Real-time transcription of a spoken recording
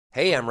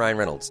Hey, I'm Ryan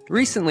Reynolds.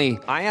 Recently,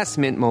 I asked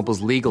Mint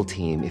Mobile's legal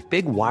team if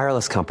big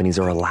wireless companies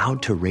are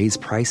allowed to raise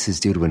prices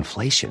due to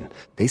inflation.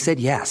 They said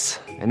yes.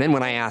 And then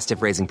when I asked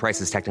if raising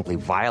prices technically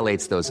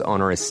violates those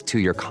onerous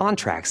two-year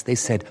contracts, they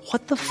said,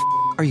 "What the f***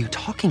 are you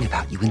talking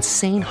about, you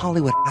insane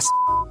Hollywood ass?"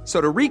 So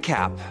to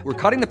recap, we're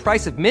cutting the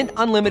price of Mint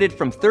Unlimited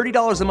from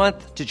 $30 a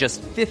month to just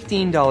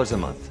 $15 a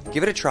month.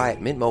 Give it a try at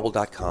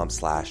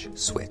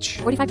mintmobile.com/switch.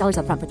 $45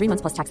 up front for 3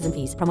 months plus taxes and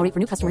fees. Promo rate for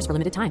new customers for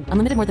limited time.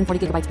 Unlimited more than 40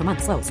 gigabytes per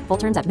month. Slows full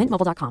terms at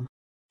mintmobile.com.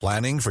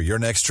 Planning for your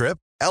next trip?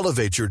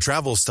 Elevate your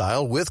travel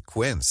style with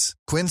Quince.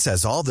 Quince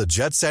has all the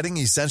jet-setting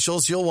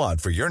essentials you'll want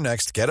for your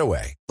next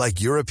getaway, like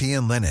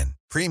European linen,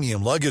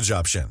 premium luggage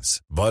options,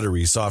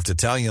 buttery soft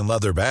Italian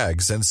leather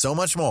bags, and so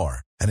much more.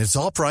 And it's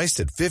all priced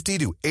at 50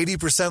 to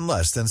 80%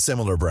 less than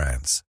similar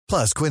brands.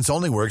 Plus, Quince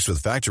only works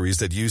with factories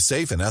that use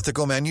safe and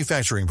ethical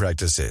manufacturing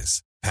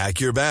practices.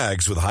 Pack your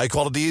bags with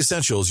high-quality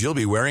essentials you'll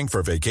be wearing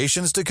for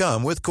vacations to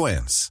come with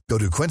Quince. Go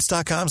to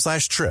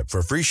quince.com/trip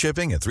for free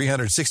shipping and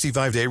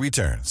 365-day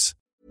returns.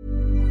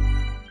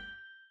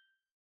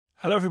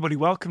 Hello, everybody.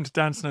 Welcome to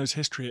Dan Snow's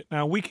History.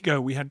 Now, a week ago,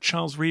 we had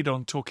Charles Reid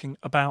on talking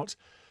about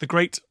the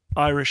Great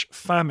Irish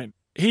Famine.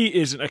 He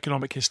is an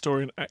economic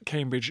historian at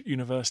Cambridge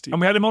University. And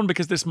we had him on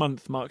because this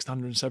month marks the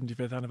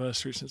 175th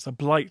anniversary since the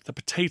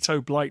potato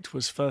blight,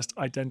 was first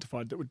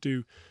identified that would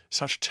do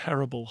such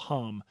terrible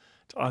harm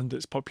to Ireland and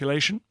its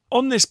population.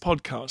 On this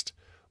podcast,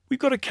 we've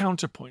got a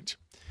counterpoint.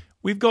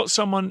 We've got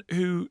someone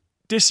who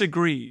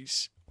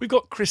disagrees. We've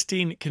got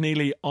Christine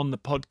Keneally on the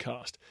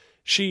podcast.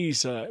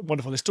 She's a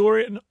wonderful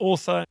historian,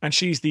 author, and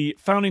she's the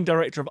founding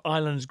director of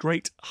Ireland's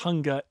Great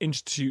Hunger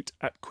Institute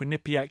at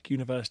Quinnipiac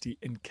University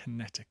in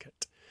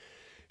Connecticut.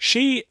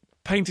 She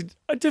painted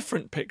a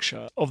different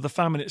picture of the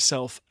famine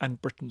itself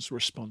and Britain's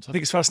response. I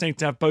think it's fascinating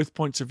to have both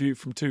points of view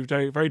from two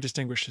very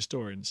distinguished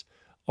historians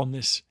on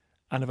this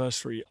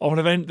anniversary of an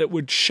event that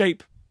would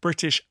shape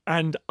British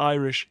and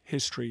Irish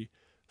history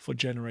for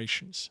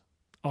generations.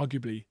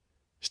 Arguably,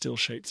 still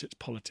shapes its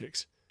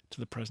politics to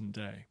the present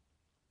day.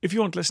 If you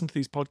want to listen to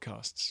these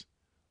podcasts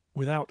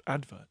without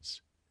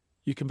adverts,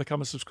 you can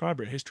become a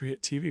subscriber at History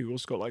Hit TV. We've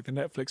also got like the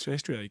Netflix for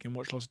history there. You can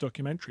watch lots of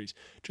documentaries.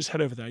 Just head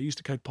over there. Use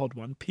the code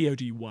POD1,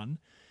 POD1.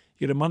 You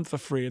get a month for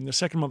free, and the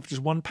second month for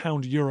just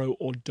 £1, euro,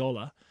 or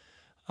dollar.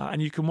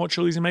 And you can watch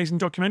all these amazing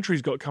documentaries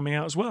we've got coming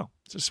out as well.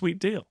 It's a sweet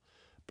deal.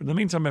 But in the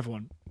meantime,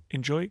 everyone,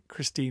 enjoy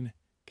Christine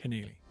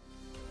Keneally.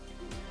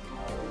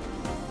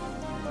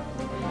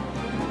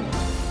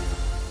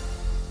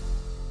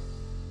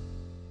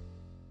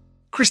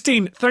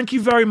 Christine, thank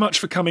you very much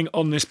for coming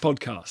on this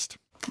podcast.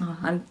 Oh,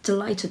 I'm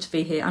delighted to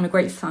be here. I'm a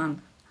great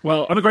fan.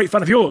 Well, I'm a great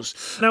fan of yours.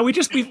 Now,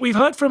 we've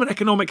heard from an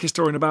economic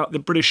historian about the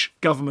British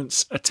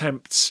government's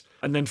attempts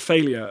and then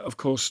failure, of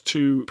course,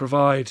 to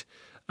provide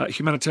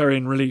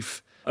humanitarian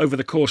relief over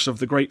the course of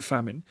the Great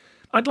Famine.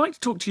 I'd like to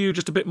talk to you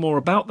just a bit more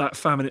about that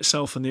famine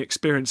itself and the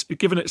experience,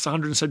 given it's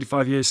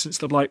 175 years since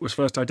the blight was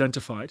first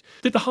identified.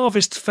 Did the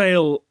harvest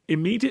fail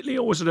immediately,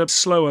 or was it a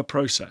slower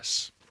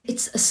process?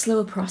 It's a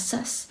slower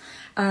process.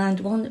 And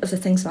one of the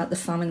things about the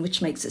famine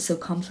which makes it so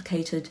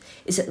complicated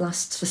is it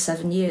lasts for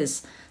 7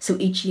 years. So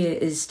each year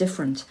is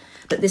different.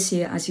 But this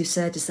year, as you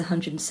said, is the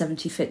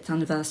 175th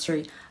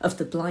anniversary of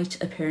the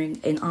blight appearing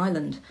in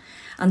Ireland.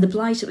 And the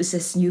blight, it was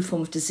this new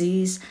form of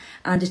disease,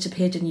 and it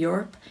appeared in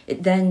Europe.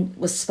 It then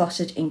was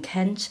spotted in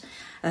Kent,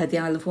 the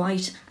Isle of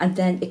Wight, and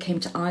then it came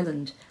to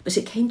Ireland. But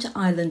it came to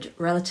Ireland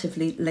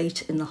relatively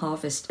late in the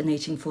harvest in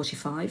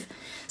 1845.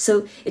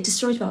 So it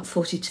destroyed about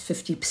 40 to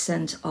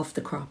 50% of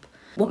the crop.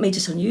 What made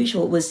it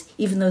unusual was,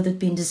 even though there'd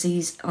been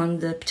disease on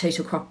the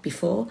potato crop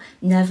before,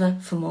 never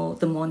for more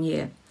than 1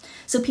 year.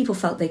 So people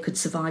felt they could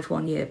survive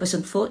 1 year. But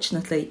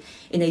unfortunately,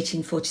 in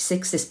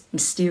 1846, this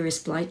mysterious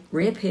blight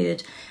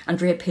reappeared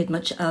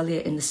much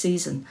earlier in the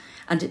season,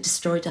 and it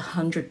destroyed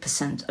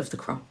 100% of the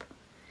crop.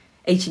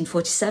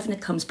 1847, it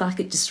comes back,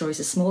 it destroys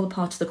a smaller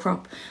part of the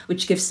crop,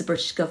 which gives the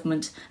British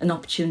government an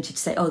opportunity to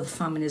say, oh, the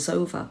famine is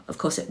over. Of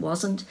course, it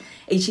wasn't.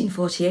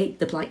 1848,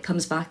 the blight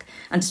comes back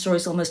and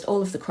destroys almost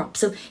all of the crop.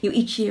 So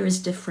each year is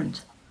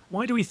different.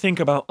 Why do we think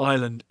about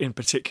Ireland in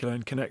particular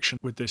in connection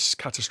with this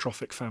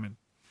catastrophic famine?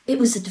 It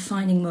was a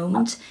defining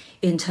moment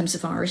in terms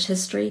of Irish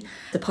history.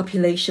 The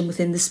population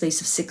within the space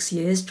of 6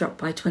 years dropped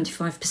by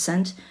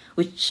 25%,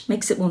 which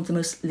makes it one of the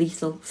most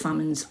lethal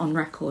famines on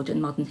record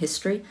in modern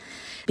history.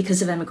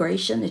 Because of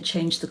emigration, it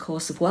changed the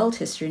course of world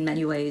history in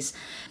many ways.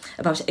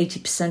 About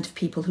 80% of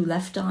people who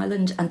left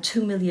Ireland, and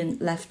 2 million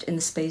left in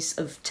the space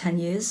of 10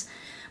 years.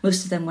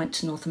 Most of them went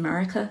to North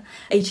America.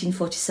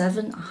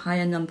 1847, a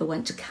higher number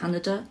went to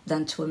Canada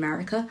than to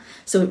America.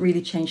 So it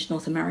really changed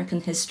North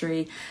American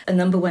history. A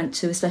number went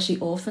to, especially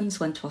orphans,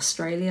 went to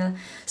Australia.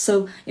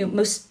 So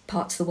most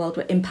parts of the world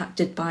were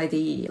impacted by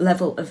the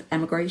level of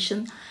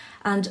emigration.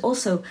 And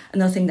also,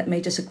 another thing that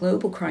made it a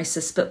global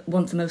crisis, but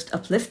one of the most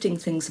uplifting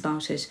things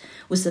about it,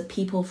 was that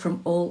people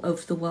from all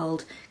over the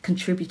world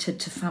contributed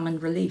to famine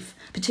relief,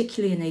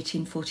 particularly in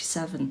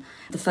 1847.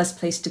 The first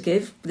place to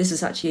give, this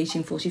is actually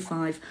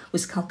 1845,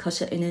 was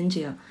Calcutta in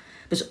India.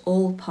 But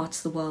all parts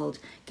of the world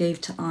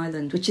gave to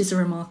Ireland, which is a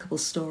remarkable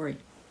story.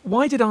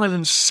 Why did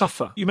Ireland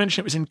suffer? You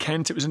mentioned it was in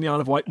Kent, it was in the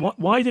Isle of Wight.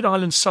 Why did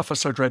Ireland suffer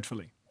so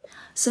dreadfully?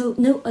 So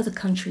no other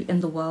country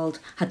in the world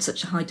had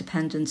such a high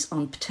dependence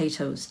on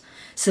potatoes.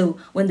 So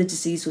when the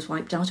disease was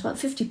wiped out, about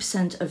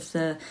 50% of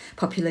the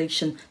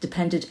population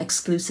depended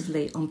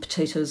exclusively on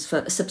potatoes for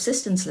a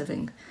subsistence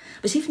living.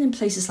 But even in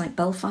places like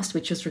Belfast,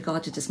 which was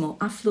regarded as more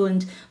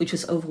affluent, which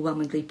was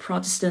overwhelmingly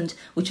Protestant,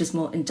 which was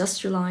more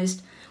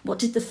industrialised, what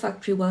did the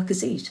factory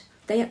workers eat?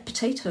 They ate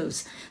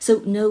potatoes.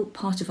 So no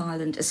part of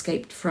Ireland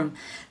escaped from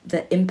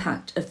the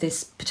impact of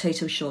this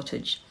potato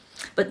shortage.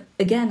 But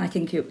again, I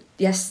think,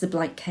 yes, the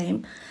blight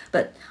came,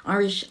 but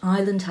Irish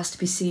Ireland has to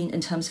be seen in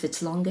terms of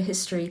its longer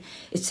history,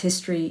 its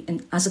history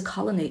as a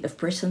colony of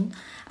Britain,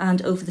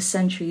 and over the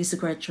centuries, the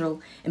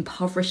gradual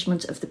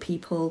impoverishment of the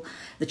people,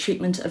 the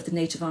treatment of the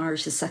native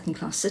Irish as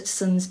second-class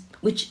citizens,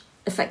 which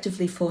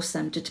effectively forced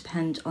them to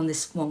depend on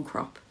this one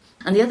crop.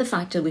 And the other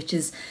factor, which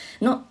is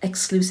not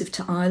exclusive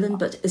to Ireland,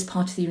 but is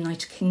part of the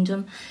United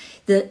Kingdom,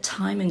 the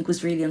timing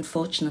was really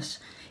unfortunate.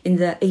 In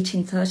the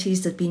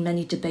 1830s, there'd been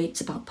many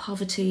debates about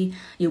poverty,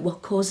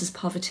 what causes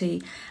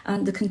poverty,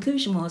 and the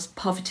conclusion was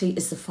poverty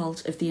is the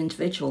fault of the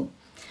individual.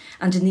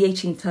 And in the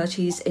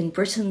 1830s, in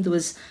Britain, there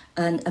was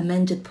an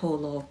amended poor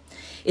law.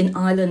 In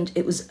Ireland,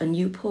 it was a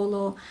new poor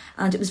law,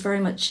 and it was very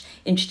much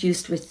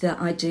introduced with the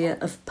idea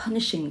of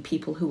punishing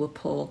people who were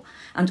poor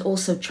and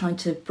also trying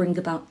to bring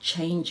about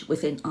change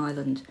within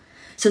Ireland.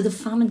 So the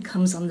famine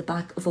comes on the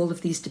back of all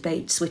of these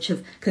debates, which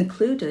have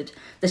concluded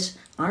that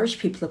Irish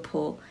people are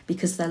poor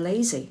because they're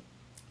lazy.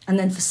 And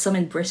then for some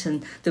in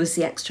Britain, there was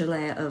the extra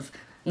layer of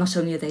not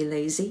only are they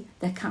lazy,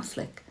 they're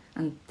Catholic,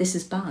 and this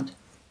is bad.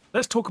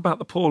 Let's talk about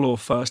the poor law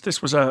first.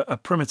 This was a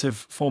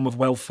primitive form of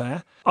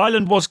welfare.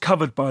 Ireland was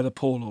covered by the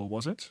poor law,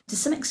 was it? To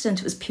some extent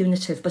it was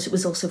punitive, but it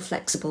was also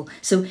flexible.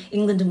 So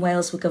England and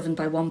Wales were governed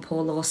by one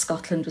poor law,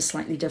 Scotland was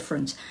slightly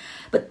different.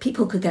 But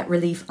people could get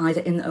relief either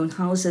in their own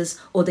houses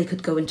or they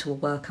could go into a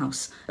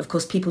workhouse. Of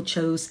course, people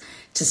chose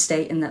to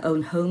stay in their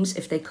own homes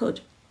if they could.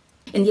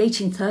 In the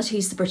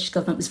 1830s, the British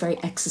government was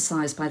very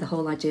exercised by the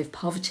whole idea of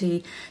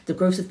poverty, the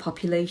growth of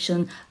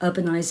population,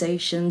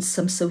 urbanisation,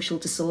 some social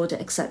disorder,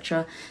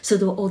 etc. So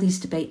there were all these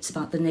debates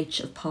about the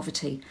nature of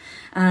poverty.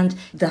 And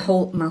the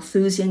whole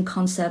Malthusian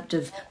concept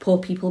of poor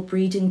people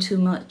breeding too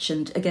much,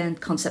 and again,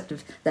 concept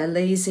of they're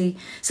lazy.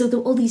 So there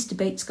were all these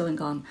debates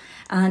going on.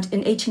 And in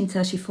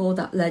 1834,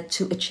 that led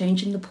to a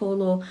change in the poor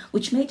law,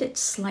 which made it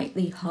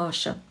slightly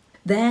harsher.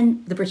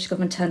 Then the British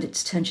government turned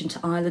its attention to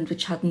Ireland,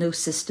 which had no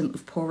system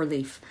of poor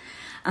relief.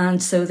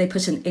 And so they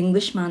put an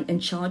Englishman in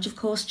charge, of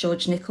course,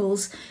 George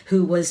Nichols,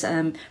 who was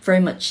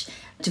very much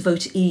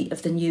devotee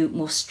of the new,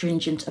 more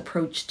stringent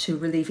approach to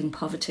relieving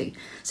poverty.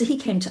 So he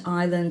came to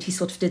Ireland, he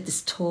sort of did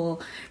this tour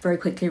very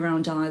quickly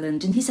around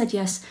Ireland, and he said,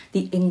 yes,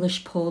 the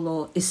English poor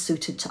law is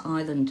suited to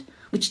Ireland,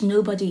 which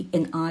nobody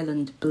in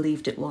Ireland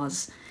believed it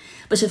was.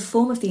 But a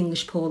form of the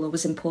English poor law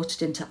was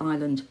imported into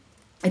Ireland,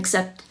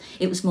 except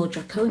it was more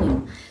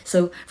draconian.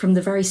 So from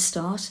the very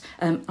start,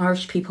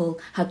 Irish people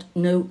had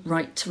no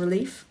right to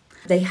relief.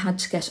 They had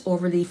to get all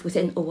relief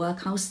within a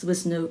workhouse. There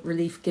was no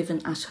relief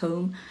given at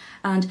home.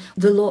 And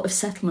the law of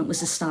settlement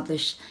was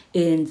established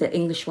in the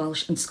English,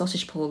 Welsh and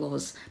Scottish poor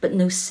laws, but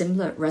no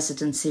similar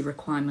residency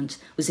requirement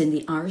was in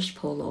the Irish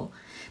poor law.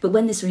 But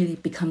when this really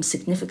becomes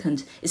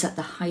significant is at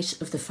the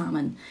height of the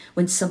famine,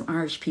 when some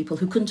Irish people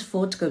who couldn't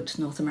afford to go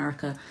to North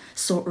America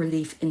sought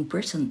relief in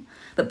Britain.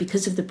 But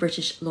because of the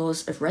British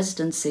laws of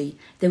residency,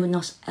 they were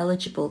not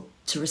eligible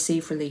to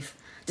receive relief,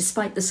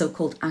 despite the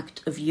so-called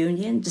Act of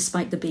Union,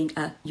 despite there being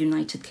a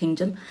United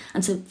Kingdom.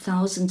 And so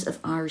thousands of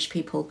Irish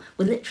people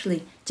were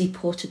literally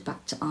deported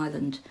back to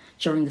Ireland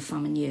during the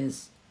famine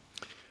years.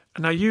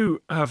 Now,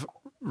 you have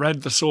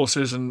read the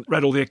sources and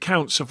read all the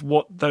accounts of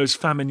what those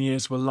famine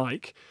years were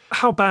like.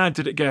 How bad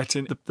did it get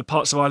in the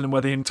parts of Ireland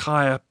where the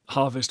entire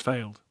harvest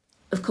failed?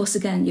 Of course,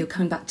 again, you're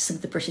coming back to some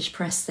of the British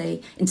press,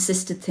 they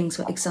insisted things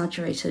were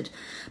exaggerated.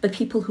 But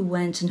people who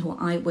went and who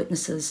were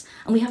eyewitnesses,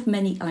 and we have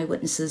many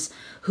eyewitnesses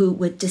who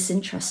were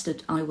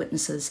disinterested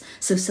eyewitnesses.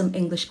 So some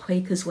English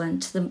Quakers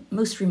went to the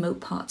most remote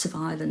parts of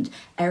Ireland,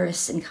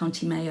 Erris in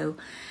County Mayo,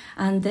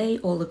 and they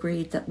all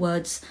agreed that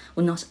words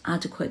were not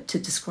adequate to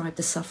describe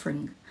the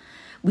suffering.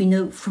 We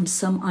know from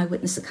some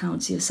eyewitness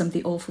accounts, some of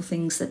the awful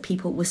things, that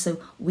people were so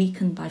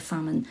weakened by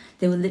famine,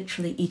 they were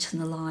literally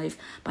eaten alive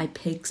by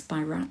pigs,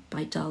 by rat,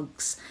 by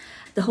dogs.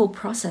 The whole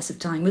process of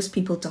dying, most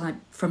people die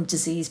from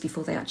disease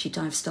before they actually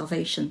die of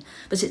starvation,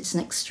 but it's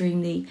an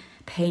extremely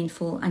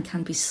painful and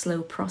can be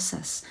slow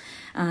process.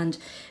 And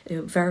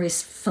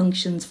various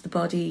functions of the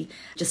body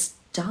just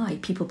die.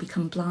 People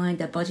become blind,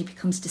 their body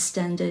becomes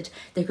distended,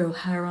 they grow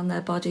hair on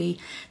their body.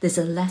 There's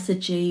a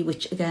lethargy,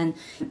 which again,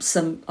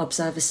 some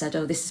observers said,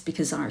 oh, this is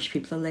because Irish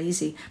people are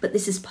lazy. But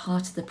this is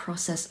part of the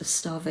process of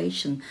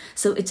starvation.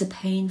 So it's a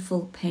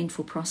painful,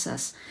 painful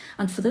process.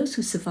 And for those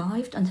who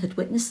survived and had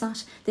witnessed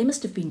that, they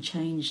must have been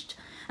changed.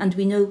 And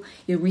we know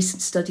your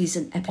recent studies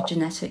in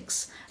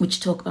epigenetics, which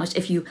talk about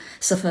if you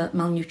suffer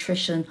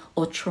malnutrition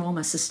or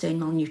trauma,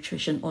 sustained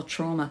malnutrition or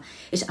trauma,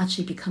 it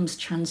actually becomes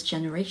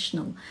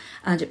transgenerational,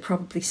 and it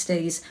probably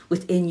stays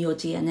within your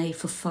DNA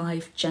for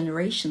 5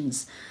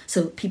 generations.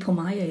 So people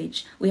my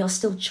age, we are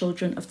still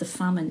children of the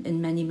famine in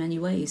many, many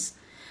ways.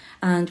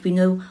 And we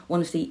know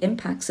one of the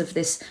impacts of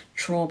this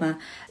trauma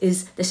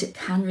is that it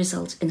can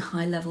result in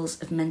high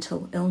levels of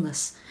mental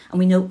illness. And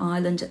we know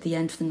Ireland at the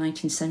end of the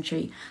 19th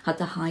century had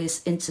the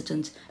highest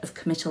incident of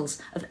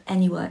committals of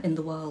anywhere in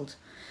the world.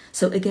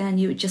 So again,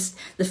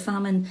 the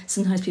famine,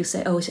 sometimes people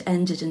say, oh, it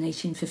ended in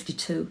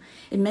 1852.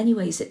 In many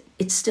ways,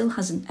 it still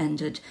hasn't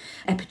ended.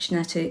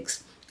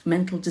 Epigenetics,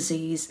 mental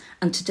disease,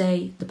 and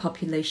today the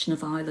population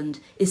of Ireland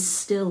is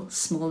still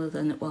smaller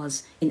than it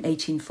was in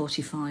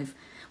 1845.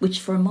 Which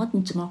for a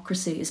modern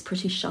democracy is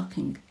pretty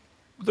shocking.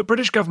 The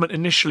British government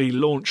initially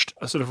launched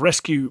a sort of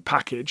rescue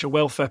package, a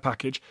welfare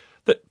package,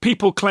 that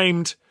people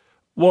claimed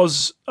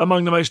was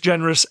among the most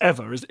generous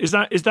ever. Is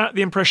that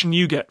the impression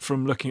you get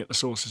from looking at the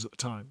sources at the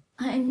time?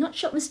 I'm not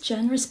sure it was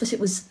generous, but it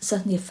was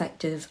certainly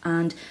effective.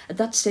 And at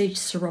that stage,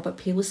 Sir Robert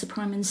Peel was the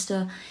Prime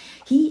Minister.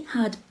 He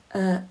had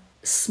a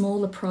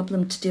smaller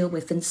problem to deal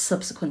with in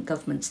subsequent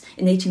governments.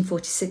 In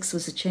 1846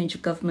 was a change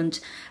of government,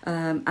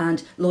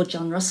 and Lord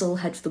John Russell,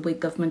 head of the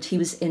Whig government, he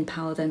was in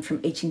power then from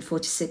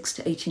 1846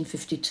 to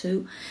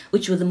 1852,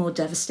 which were the more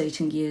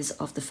devastating years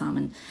of the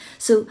famine.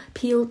 So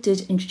Peel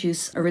did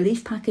introduce a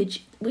relief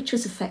package, which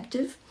was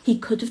effective. He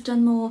could have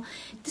done more.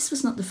 This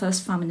was not the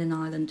first famine in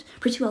Ireland.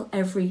 Pretty well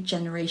every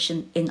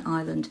generation in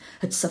Ireland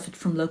had suffered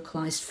from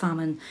localised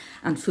famine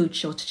and food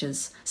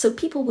shortages. So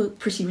people were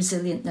pretty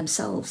resilient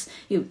themselves.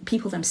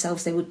 People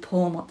themselves, they would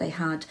pawn what they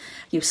had,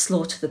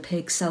 slaughter the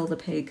pig, sell the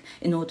pig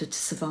in order to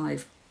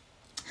survive.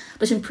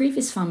 But in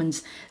previous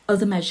famines,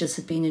 other measures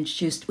had been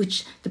introduced,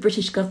 which the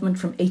British government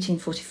from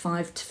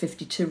 1845 to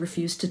 52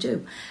 refused to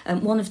do.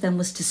 One of them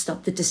was to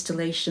stop the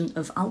distillation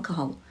of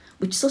alcohol,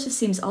 which sort of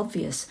seems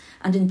obvious,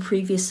 and in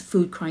previous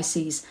food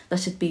crises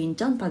that had been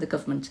done by the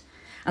government.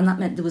 And that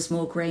meant there was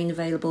more grain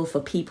available for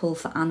people,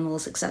 for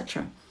animals,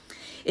 etc.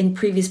 In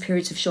previous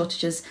periods of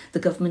shortages, the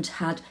government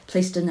had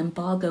placed an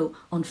embargo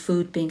on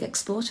food being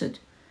exported.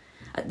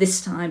 At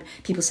this time,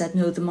 people said,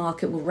 no, the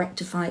market will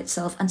rectify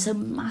itself, and so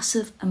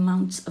massive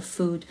amounts of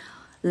food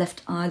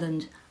left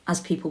Ireland as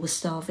people were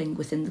starving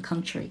within the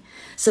country.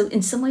 So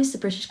in some ways, the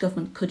British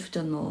government could have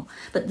done more.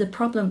 But the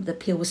problem that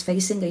Peel was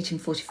facing,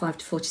 1845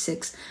 to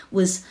 46,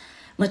 was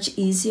much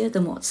easier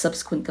than what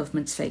subsequent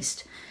governments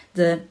faced.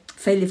 The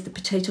failure of the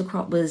potato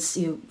crop was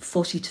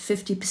 40 to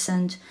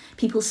 50%.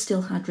 People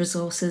still had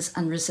resources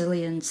and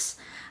resilience.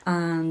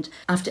 And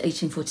after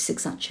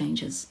 1846, that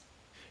changes.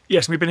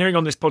 Yes, we've been hearing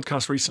on this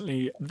podcast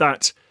recently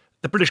that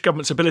the British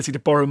government's ability to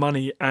borrow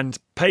money and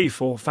pay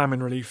for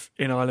famine relief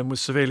in Ireland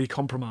was severely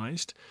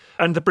compromised.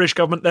 And the British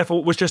government,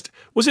 therefore, was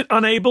it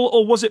unable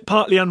or was it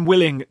partly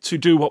unwilling to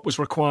do what was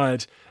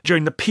required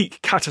during the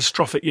peak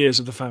catastrophic years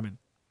of the famine?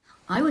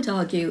 I would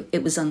argue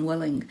it was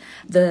unwilling.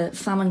 The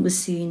famine was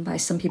seen by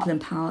some people in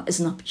power as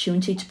an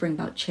opportunity to bring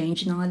about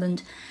change in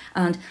Ireland.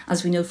 And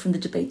as we know from the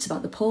debates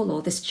about the Poor Law,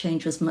 this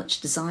change was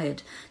much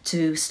desired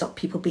to stop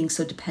people being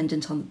so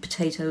dependent on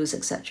potatoes,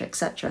 etc.,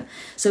 etc.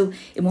 So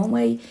in one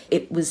way,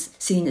 it was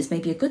seen as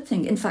maybe a good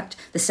thing. In fact,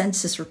 the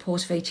census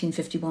report of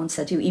 1851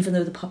 said, even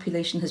though the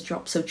population has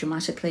dropped so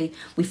dramatically,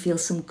 we feel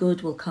some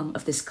good will come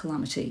of this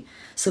calamity.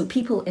 So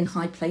people in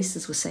high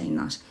places were saying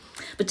that.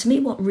 But to me,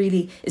 what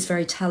really is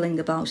very telling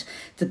about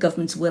the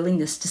government's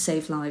willingness to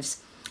save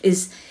lives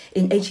is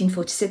in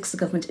 1846, the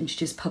government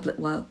introduced public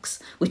works,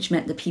 which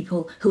meant that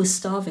people who were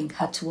starving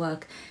had to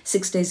work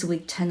 6 days a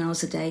week, 10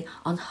 hours a day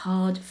on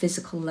hard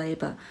physical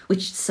labour,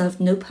 which served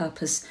no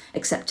purpose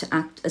except to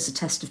act as a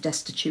test of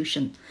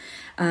destitution.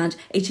 And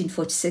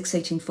 1846,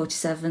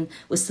 1847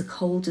 was the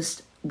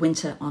coldest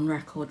winter on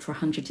record for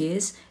 100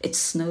 years. It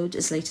snowed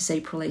as late as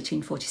April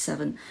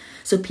 1847.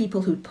 So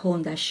people who'd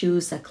pawned their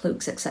shoes, their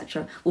cloaks,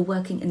 etc. were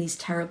working in these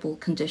terrible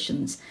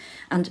conditions,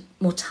 and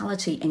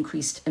mortality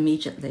increased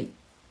immediately.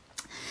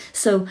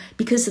 So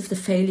because of the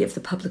failure of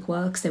the public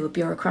works, they were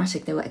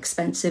bureaucratic, they were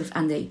expensive,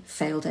 and they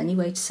failed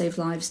anyway to save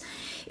lives.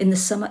 In the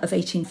summer of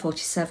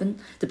 1847,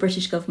 the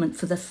British government,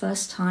 for the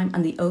first time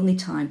and the only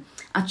time,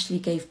 actually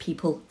gave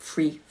people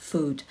free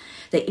food.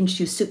 They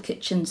introduced soup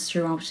kitchens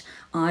throughout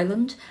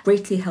Ireland,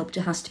 greatly helped,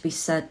 it has to be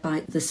said,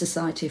 by the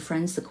Society of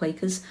Friends, the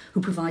Quakers,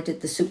 who provided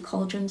the soup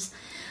cauldrons.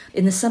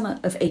 In the summer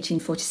of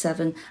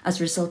 1847, as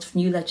a result of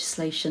new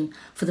legislation,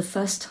 for the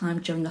first time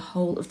during the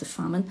whole of the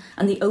famine,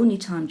 and the only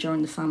time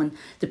during the famine,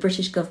 the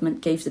British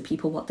government gave the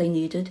people what they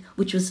needed,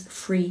 which was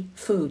free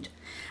food.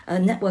 A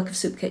network of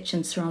soup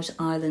kitchens throughout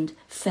Ireland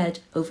fed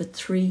over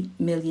 3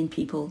 million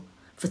people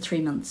for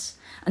 3 months.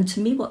 And to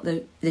me, what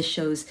this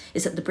shows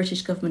is that the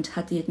British government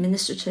had the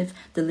administrative,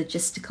 the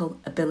logistical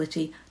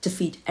ability to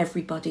feed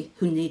everybody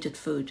who needed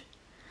food.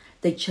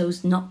 They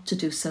chose not to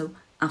do so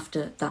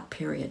after that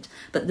period.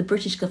 But the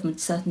British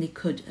government certainly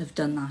could have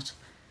done that.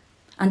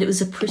 And it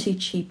was a pretty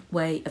cheap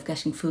way of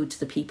getting food to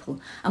the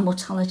people, and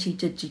mortality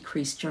did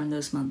decrease during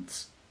those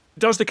months.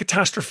 Does the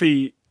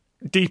catastrophe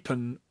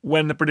deepen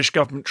when the British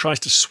government tries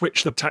to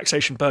switch the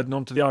taxation burden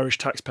onto the Irish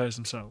taxpayers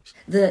themselves?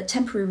 The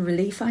Temporary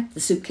Relief Act, the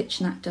Soup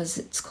Kitchen Act as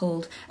it's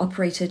called,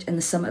 operated in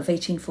the summer of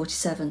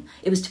 1847.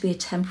 It was to be a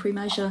temporary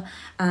measure,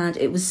 and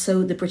it was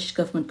so the British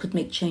government could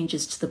make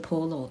changes to the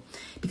Poor Law,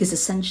 because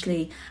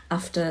essentially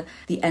after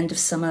the end of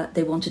summer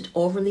they wanted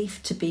all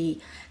relief to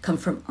come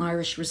from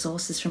Irish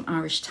resources, from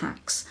Irish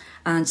tax.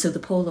 And so the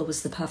Poor Law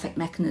was the perfect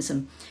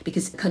mechanism,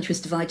 because the country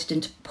was divided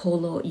into Poor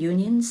Law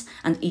unions,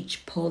 and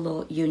each Poor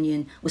Law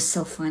union was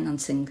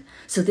self-financing.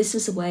 So this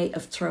was a way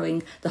of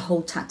throwing the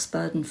whole tax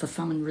burden for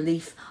famine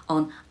relief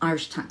on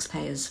Irish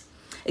taxpayers.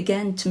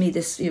 Again, to me,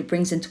 this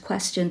brings into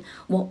question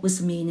what was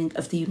the meaning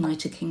of the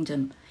United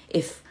Kingdom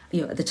if,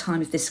 at the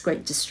time of this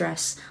great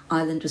distress,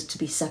 Ireland was to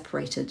be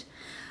separated.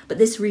 But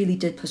this really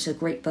did put a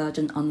great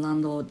burden on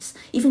landlords,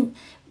 even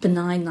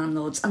benign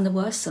landlords, and there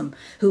were some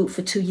who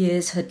for 2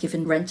 years had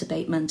given rent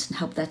abatement and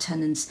helped their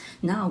tenants.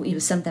 Now,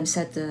 some of them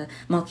said, the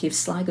Marquis of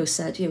Sligo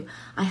said,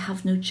 I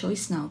have no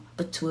choice now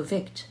but to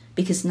evict,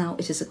 because now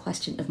it is a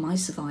question of my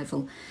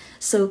survival.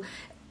 So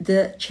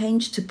the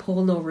change to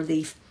Poor Law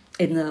relief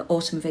in the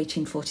autumn of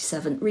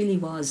 1847 really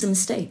was a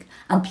mistake,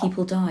 and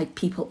people died,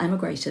 people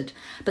emigrated.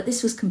 But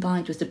this was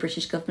combined with the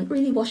British government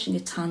really washing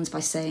its hands by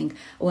saying,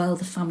 well,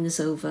 the famine is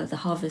over, the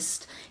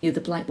harvest, the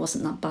blight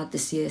wasn't that bad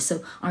this year,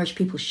 so Irish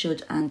people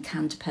should and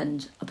can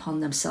depend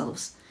upon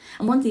themselves.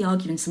 And one of the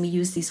arguments, and we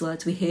use these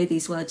words, we hear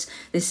these words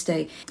this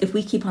day, if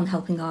we keep on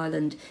helping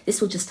Ireland, this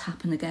will just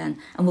happen again,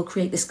 and we'll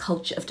create this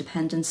culture of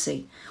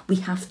dependency. We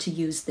have to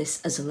use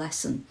this as a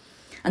lesson.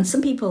 And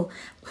some people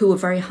who were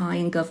very high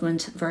in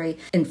government, very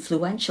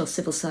influential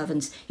civil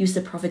servants, used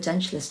the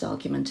providentialist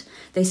argument.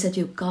 They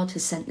said, God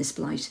has sent this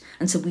blight,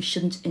 and so we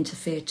shouldn't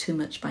interfere too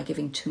much by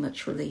giving too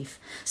much relief.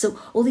 So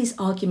all these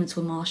arguments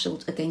were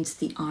marshalled against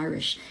the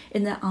Irish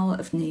in their hour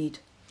of need.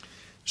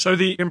 So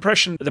the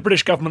impression that the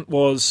British government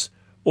was,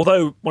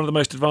 although one of the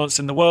most advanced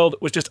in the world,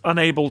 was just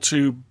unable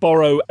to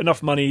borrow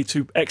enough money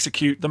to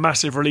execute the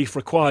massive relief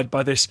required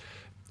by this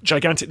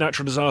gigantic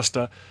natural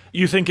disaster.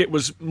 You think it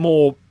was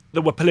more...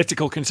 there were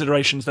political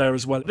considerations there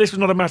as well. This was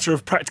not a matter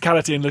of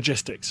practicality and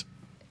logistics.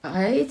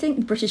 I think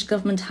the British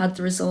government had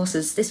the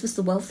resources. This was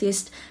the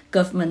wealthiest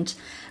government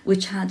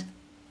which had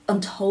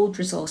untold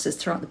resources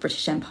throughout the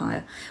British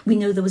Empire. We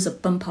know there was a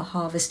bumper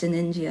harvest in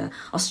India.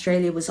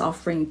 Australia was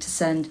offering to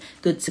send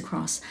goods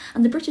across.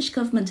 And the British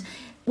government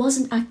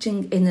wasn't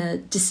acting in a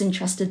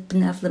disinterested,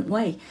 benevolent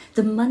way.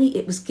 The money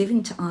it was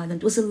giving to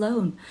Ireland was a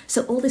loan.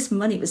 So all this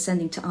money it was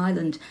sending to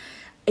Ireland,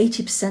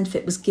 80% of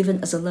it was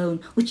given as a loan,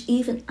 which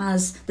even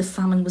as the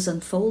famine was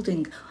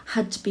unfolding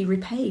had to be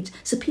repaid.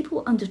 So people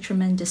were under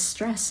tremendous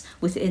stress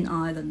within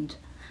Ireland.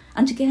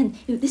 And again,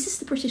 this is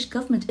the British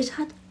government. It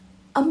had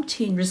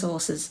umpteen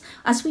resources,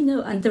 as we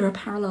know, and there are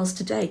parallels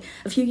today.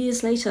 A few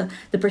years later,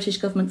 the British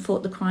government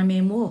fought the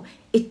Crimean War.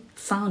 It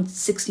found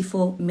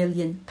 £64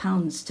 million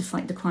to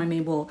fight the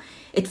Crimean War.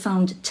 It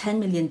found £10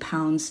 million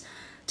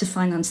to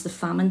finance the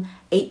famine,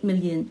 £8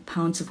 million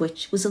of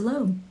which was a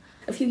loan.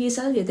 A few years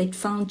earlier, they'd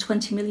found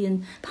 £20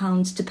 million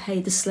to pay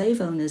the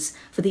slave owners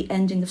for the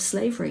ending of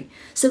slavery.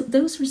 So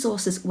those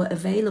resources were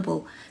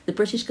available. The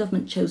British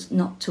government chose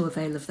not to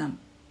avail of them.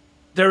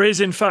 There is,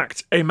 in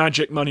fact, a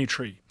magic money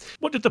tree.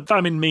 What did the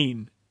famine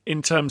mean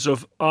in terms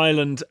of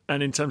Ireland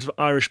and in terms of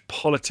Irish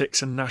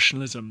politics and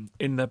nationalism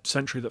in the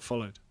century that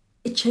followed?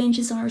 It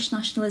changes Irish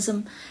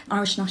nationalism.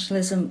 Irish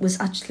nationalism was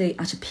actually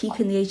at a peak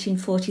in the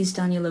 1840s,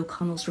 Daniel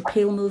O'Connell's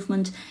repeal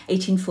movement.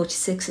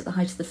 1846, at the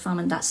height of the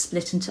famine, that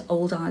split into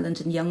Old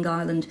Ireland and Young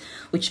Ireland,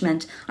 which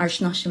meant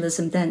Irish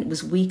nationalism then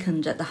was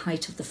weakened at the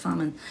height of the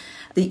famine.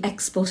 The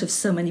export of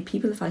so many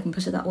people, if I can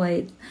put it that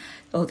way,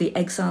 or the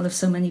exile of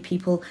so many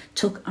people,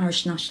 took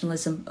Irish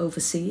nationalism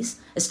overseas,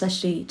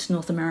 especially to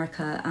North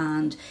America,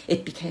 and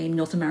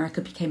North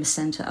America became a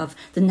centre of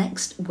the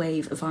next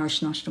wave of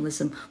Irish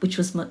nationalism, which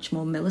was much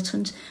more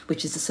militant,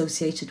 which is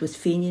associated with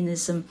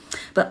Fenianism.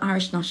 But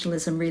Irish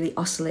nationalism really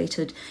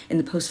oscillated in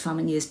the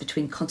post-famine years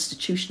between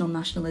constitutional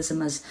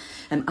nationalism, as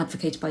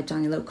advocated by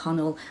Daniel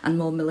O'Connell, and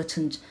more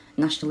militant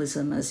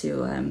nationalism, as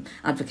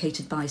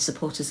advocated by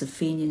supporters of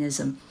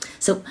Fenianism.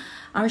 So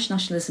Irish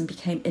nationalism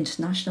became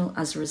international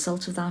as a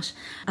result of that.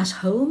 At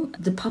home,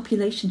 the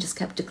population just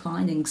kept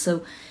declining,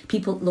 so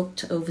people looked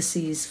to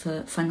overseas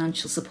for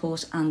financial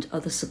support and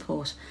other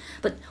support.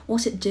 But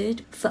what it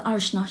did for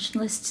Irish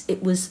nationalists,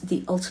 it was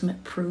the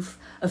ultimate proof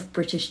of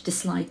British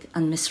dislike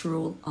and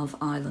misrule of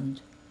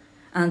Ireland.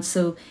 And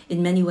so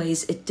in many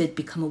ways, it did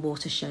become a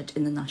watershed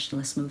in the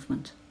nationalist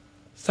movement.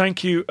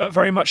 Thank you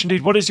very much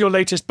indeed. What is your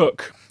latest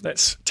book?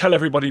 Let's tell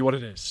everybody what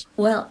it is.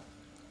 Well,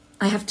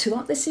 I have two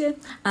out this year,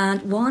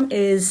 and one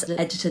is an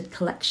edited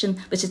collection,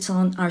 but it's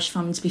on Irish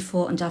famines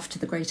before and after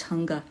the Great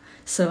Hunger.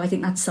 So I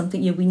think that's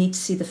something, we need to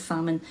see the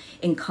famine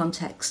in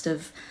context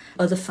of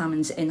other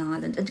famines in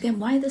Ireland. And again,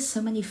 why are there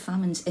so many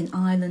famines in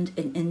Ireland,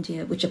 in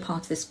India, which are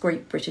part of this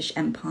great British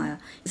Empire?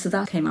 So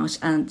that came out,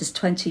 and there's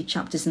 20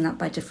 chapters in that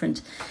by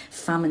different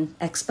famine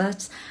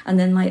experts. And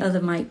then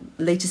my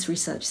latest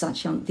research is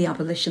actually on the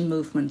abolition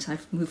movement.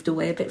 I've moved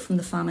away a bit from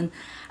the famine,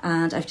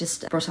 and I've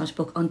just brought out a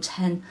book on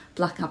 10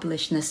 black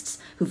abolitionists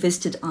who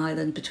visited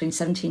Ireland between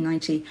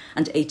 1790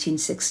 and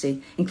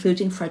 1860,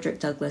 including Frederick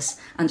Douglass,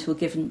 and who were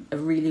given a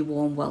really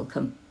warm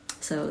welcome.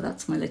 So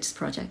that's my latest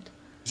project.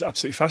 It's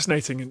absolutely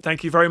fascinating, and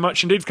thank you very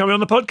much indeed for coming on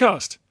the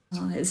podcast.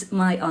 Oh, it's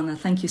my honour.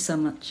 Thank you so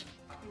much.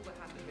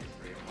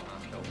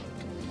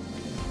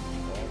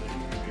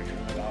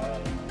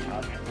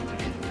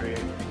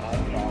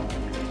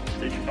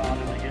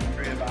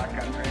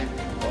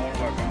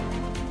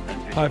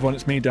 Hi everyone,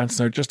 it's me, Dan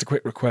Snow. Just a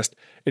quick request.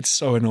 It's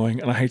so annoying,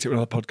 and I hate it when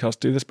other podcasts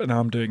do this, but now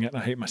I'm doing it and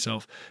I hate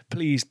myself.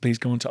 Please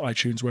go onto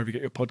iTunes, wherever you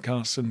get your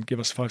podcasts, and give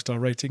us a 5-star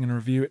rating and a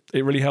review.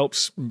 It really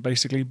helps,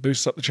 basically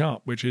boosts up the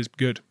chart, which is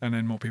good, and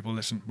then more people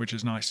listen, which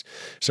is nice.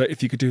 So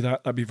if you could do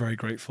that, I'd be very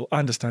grateful. I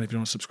understand if you don't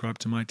want to subscribe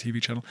to my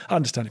TV channel. I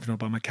understand if you don't want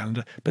to buy my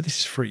calendar, but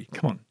this is free.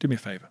 Come on, do me a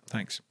favour.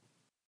 Thanks.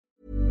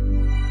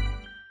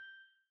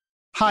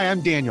 Hi,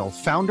 I'm Daniel,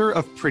 founder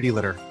of Pretty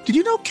Litter. Did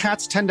you know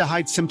cats tend to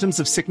hide symptoms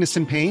of sickness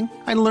and pain?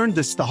 I learned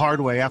this the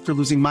hard way after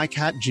losing my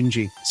cat,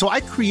 Gingy. So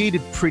I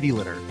created Pretty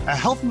Litter, a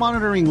health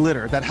monitoring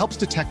litter that helps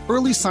detect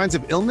early signs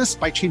of illness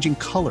by changing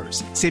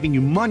colors, saving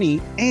you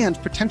money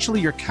and potentially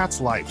your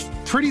cat's life.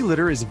 Pretty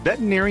Litter is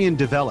veterinarian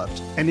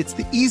developed, and it's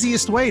the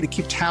easiest way to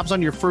keep tabs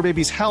on your fur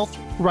baby's health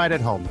right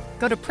at home.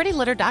 Go to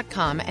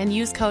prettylitter.com and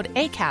use code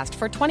ACAST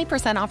for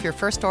 20% off your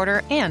first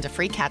order and a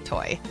free cat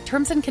toy.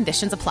 Terms and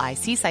conditions apply.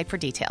 See site for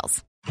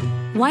details.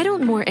 Why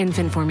don't more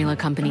infant formula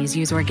companies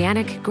use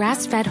organic,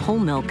 grass-fed whole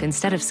milk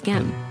instead of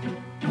skim?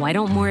 Why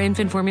don't more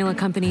infant formula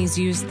companies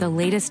use the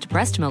latest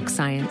breast milk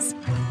science?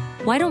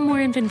 Why don't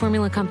more infant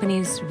formula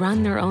companies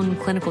run their own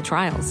clinical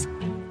trials?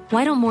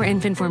 Why don't more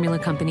infant formula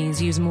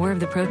companies use more of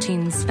the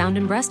proteins found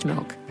in breast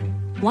milk?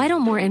 Why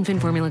don't more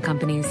infant formula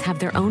companies have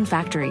their own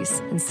factories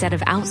instead of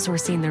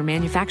outsourcing their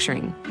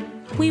manufacturing?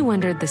 We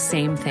wondered the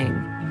same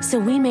thing. So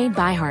we made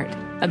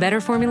ByHeart, a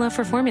better formula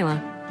for formula.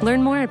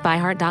 Learn more at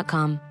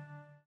byheart.com.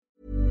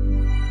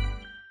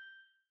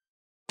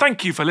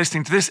 Thank you for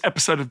listening to this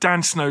episode of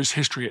Dan Snow's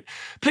History Hit.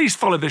 Please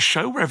follow this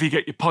show wherever you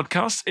get your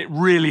podcasts. It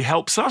really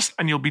helps us,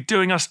 and you'll be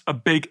doing us a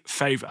big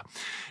favour.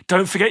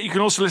 Don't forget, you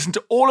can also listen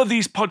to all of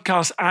these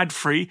podcasts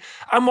ad-free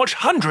and watch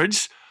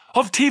hundreds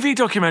of TV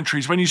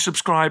documentaries when you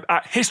subscribe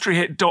at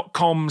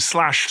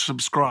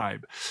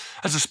historyhit.com/subscribe.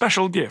 As a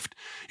special gift,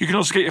 you can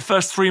also get your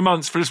first 3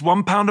 months for just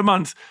 £1 a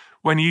month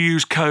when you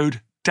use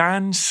code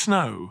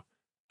DANSNOW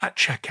at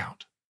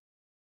checkout.